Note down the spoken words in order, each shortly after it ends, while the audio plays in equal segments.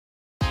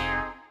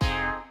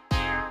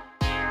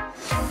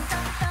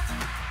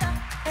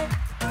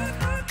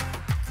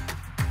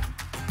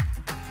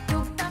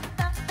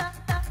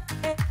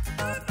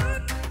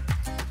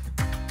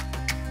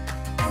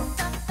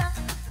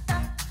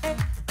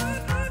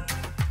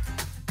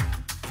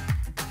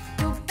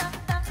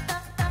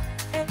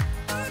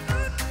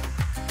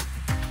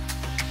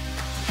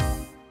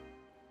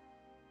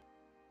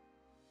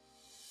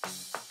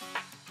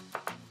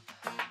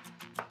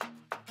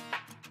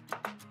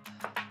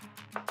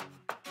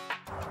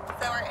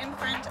in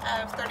front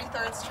of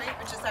 33rd Street,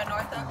 which is our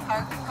North Oak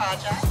Park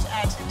project.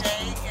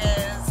 Today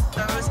is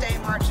Thursday,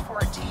 March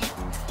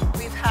 14th.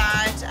 We've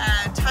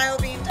had tile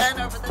being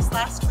done over this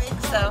last week,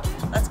 so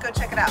let's go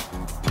check it out.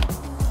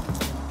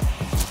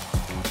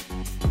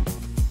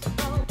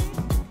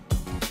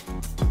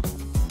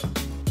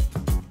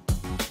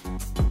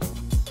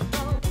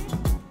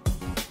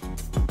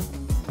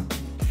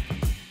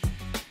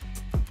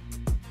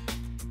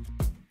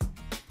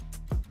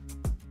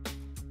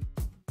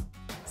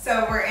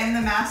 So we're in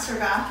the master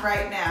bath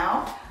right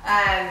now.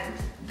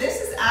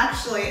 This is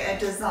actually a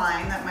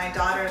design that my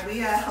daughter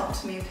Leah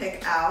helped me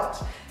pick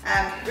out.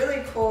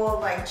 Really cool,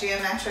 like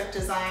geometric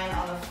design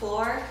on the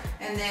floor,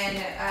 and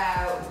then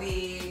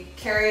we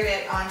carried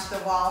it onto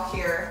the wall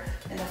here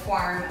in the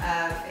form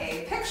of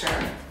a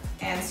picture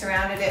and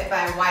surrounded it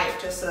by white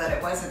just so that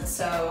it wasn't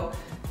so,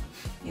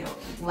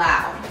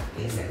 loud,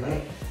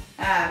 basically.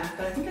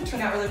 But I think it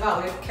turned out really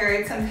well. We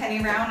carried some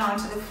penny round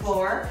onto the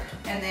floor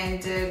and then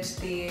did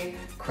the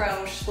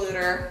chrome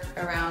schluter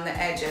around the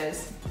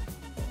edges.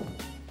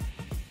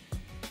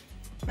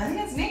 I think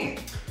it's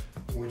neat.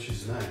 Which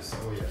is nice,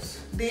 oh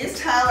yes. These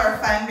tile are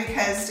fun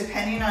because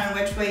depending on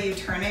which way you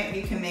turn it,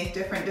 you can make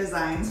different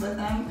designs with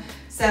them.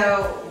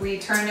 So we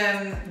turned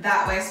them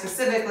that way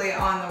specifically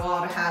on the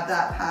wall to have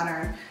that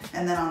pattern,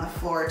 and then on the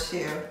floor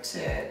too,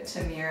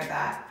 to mirror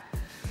that.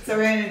 So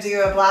we're going to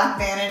do a black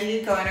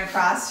vanity going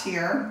across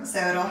here. So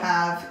it'll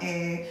have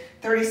a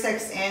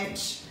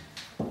 36-inch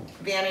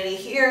vanity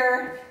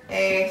here,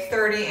 a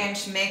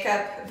 30-inch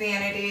makeup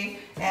vanity,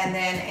 and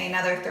then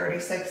another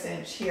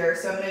 36-inch here.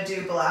 So I'm going to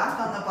do black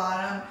on the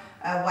bottom,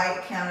 a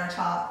white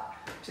countertop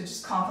to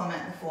just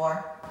complement the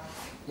floor.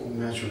 We'll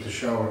match with the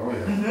shower, oh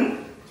yeah.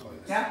 Mm-hmm. Oh,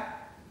 yes. Yeah.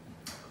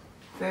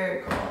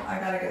 Very cool. I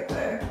got to get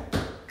the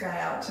guy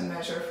out to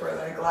measure for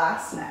the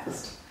glass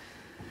next.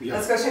 Yeah.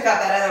 Let's go check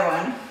out that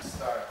other one.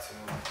 Start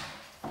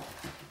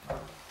to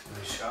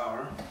the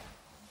shower.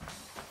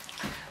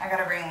 I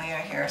gotta bring Leah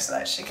here so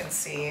that she can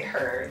see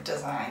her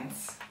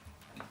designs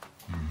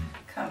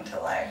come to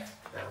life.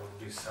 That would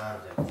be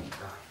Saturday.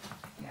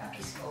 Yeah,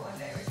 just one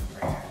day we can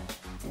bring her.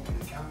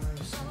 The camera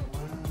is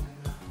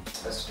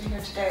Supposed to be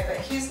here today,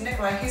 but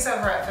Nikolai, he's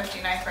over at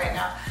 59th right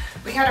now.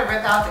 We had to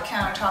rip out the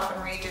countertop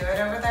and redo it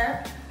over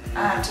there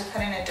to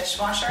put in a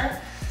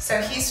dishwasher. So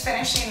he's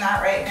finishing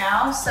that right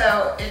now,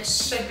 so it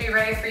should be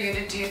ready for you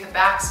to do the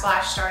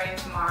backsplash starting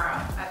tomorrow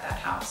at that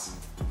house.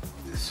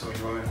 So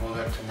you want me to go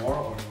there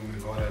tomorrow, or you want me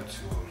to go there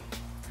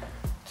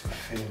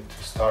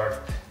to start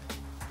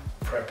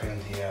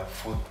prepping the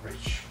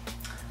footbridge?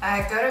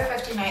 Go to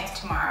 59th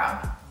tomorrow.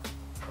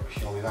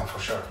 He'll be done for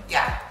sure.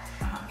 Yeah,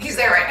 he's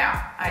there right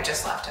now. I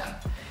just left him.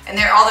 And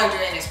all they're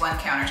doing is one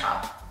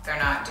countertop. They're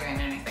not doing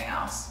anything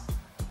else.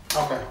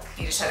 Okay.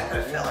 He just had to put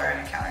a filler in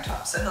a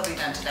countertop, so he'll be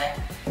done today.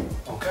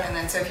 Okay. And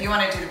then, so if you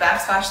want to do the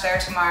backsplash there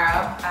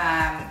tomorrow,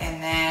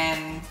 and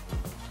then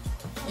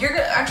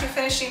aren't you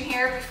finishing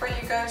here before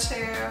you go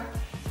to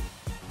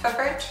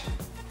footbridge?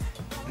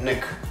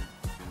 Nick.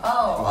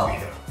 Oh,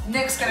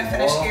 Nick's gonna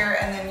finish here,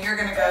 and then you're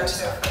gonna go to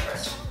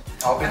footbridge.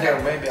 I'll be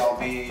there. Maybe I'll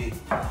be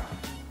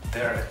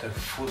there at the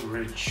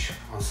footbridge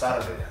on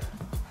Saturday.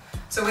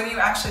 So when are you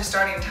actually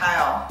starting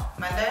tile?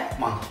 Monday?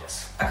 Monday,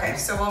 yes. Okay,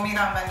 so we'll meet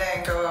on Monday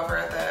and go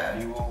over the...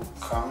 You will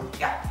come?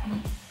 Yeah.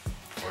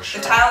 For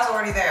sure. The tile's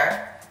already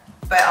there,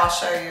 but I'll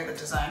show you the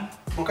design.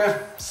 Okay,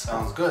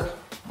 sounds good.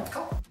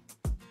 Cool.